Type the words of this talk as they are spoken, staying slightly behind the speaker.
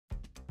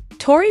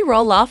Tori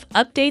Roloff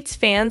updates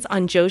fans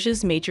on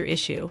Joja's major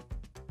issue.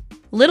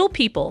 Little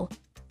people,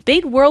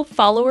 big world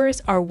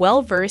followers are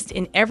well versed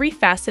in every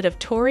facet of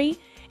Tori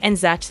and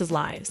Zach's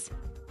lives.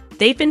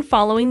 They've been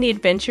following the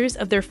adventures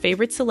of their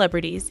favorite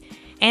celebrities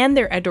and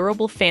their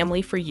adorable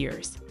family for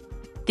years.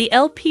 The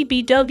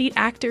LPBW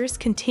actors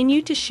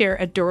continue to share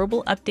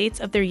adorable updates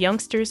of their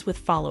youngsters with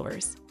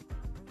followers.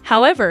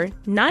 However,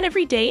 not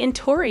every day in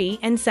Tori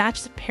and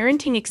Zach's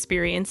parenting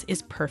experience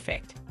is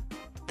perfect.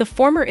 The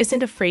former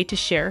isn't afraid to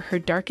share her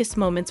darkest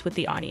moments with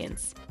the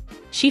audience.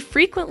 She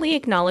frequently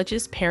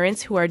acknowledges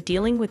parents who are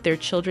dealing with their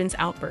children's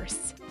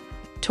outbursts.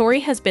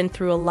 Tori has been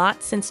through a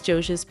lot since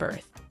Joja's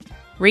birth.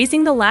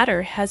 Raising the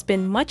latter has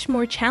been much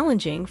more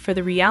challenging for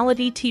the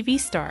reality TV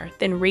star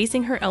than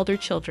raising her elder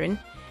children,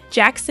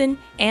 Jackson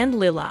and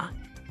Lila.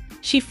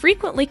 She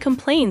frequently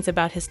complains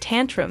about his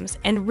tantrums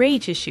and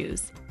rage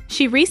issues.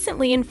 She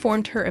recently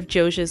informed her of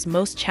Joja's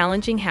most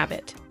challenging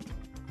habit.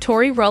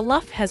 Tori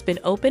Roloff has been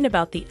open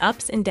about the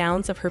ups and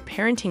downs of her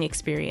parenting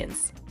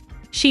experience.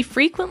 She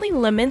frequently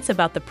laments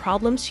about the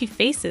problems she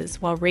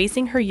faces while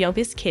raising her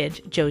youngest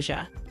kid,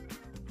 Joja.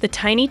 The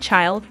tiny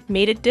child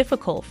made it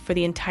difficult for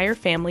the entire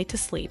family to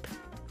sleep.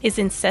 His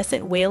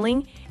incessant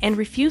wailing and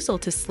refusal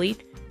to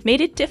sleep made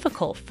it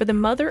difficult for the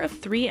mother of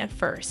three at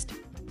first.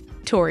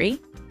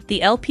 Tori, the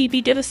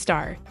LPBW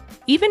star,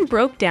 even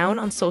broke down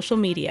on social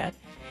media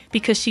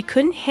because she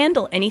couldn't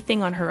handle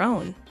anything on her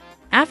own.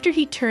 After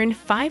he turned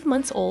 5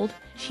 months old,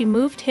 she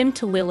moved him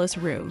to Lila's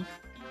room.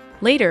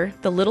 Later,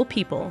 the Little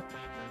People,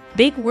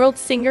 big world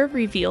singer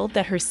revealed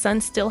that her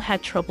son still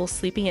had trouble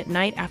sleeping at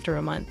night after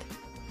a month.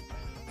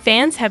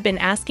 Fans have been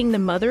asking the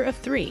mother of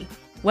three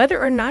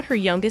whether or not her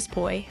youngest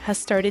boy has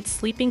started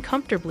sleeping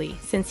comfortably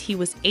since he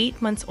was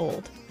 8 months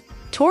old.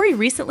 Tori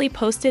recently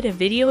posted a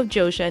video of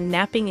Joja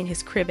napping in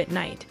his crib at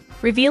night,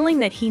 revealing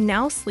that he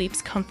now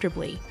sleeps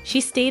comfortably.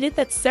 She stated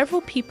that several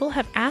people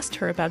have asked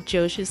her about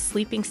Joja's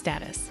sleeping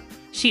status.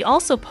 She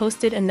also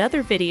posted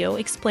another video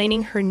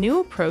explaining her new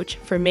approach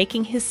for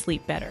making his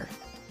sleep better.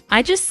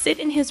 I just sit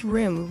in his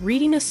room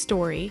reading a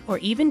story or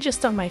even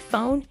just on my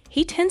phone.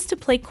 He tends to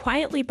play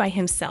quietly by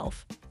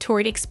himself,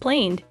 Tori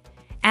explained,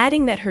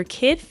 adding that her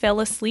kid fell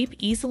asleep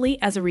easily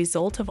as a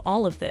result of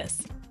all of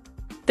this.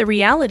 The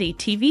reality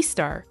TV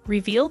star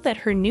revealed that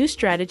her new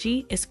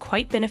strategy is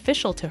quite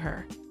beneficial to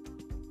her.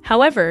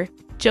 However,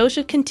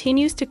 Joja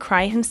continues to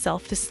cry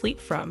himself to sleep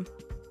from,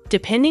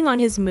 depending on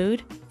his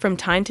mood, from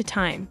time to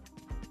time.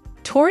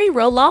 Tori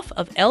Roloff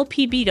of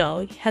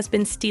LPBW has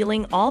been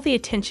stealing all the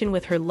attention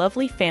with her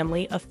lovely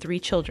family of 3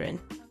 children.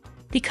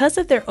 Because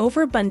of their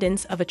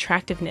overabundance of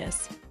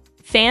attractiveness,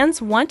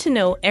 fans want to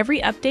know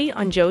every update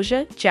on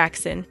Joja,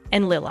 Jackson,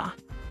 and Lila.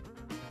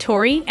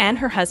 Tori and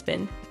her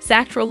husband,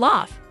 Zach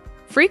Roloff,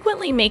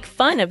 frequently make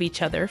fun of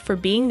each other for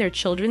being their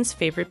children's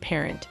favorite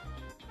parent.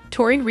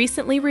 Tori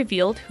recently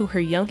revealed who her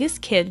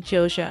youngest kid,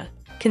 Joja,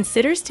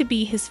 considers to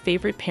be his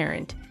favorite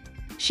parent.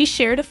 She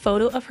shared a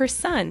photo of her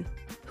son,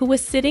 who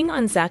was sitting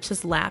on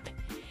Zach's lap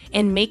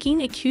and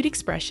making a cute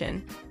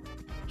expression.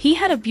 He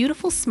had a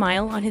beautiful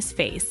smile on his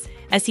face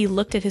as he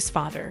looked at his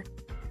father.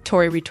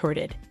 Tori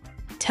retorted,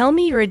 "Tell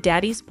me you're a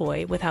daddy's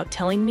boy without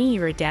telling me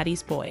you're a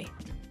daddy's boy."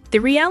 The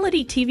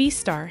reality TV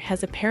star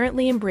has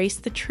apparently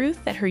embraced the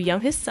truth that her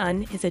youngest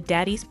son is a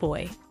daddy's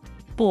boy.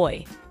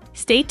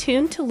 Stay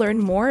tuned to learn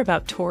more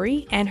about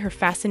Tori and her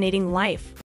fascinating life.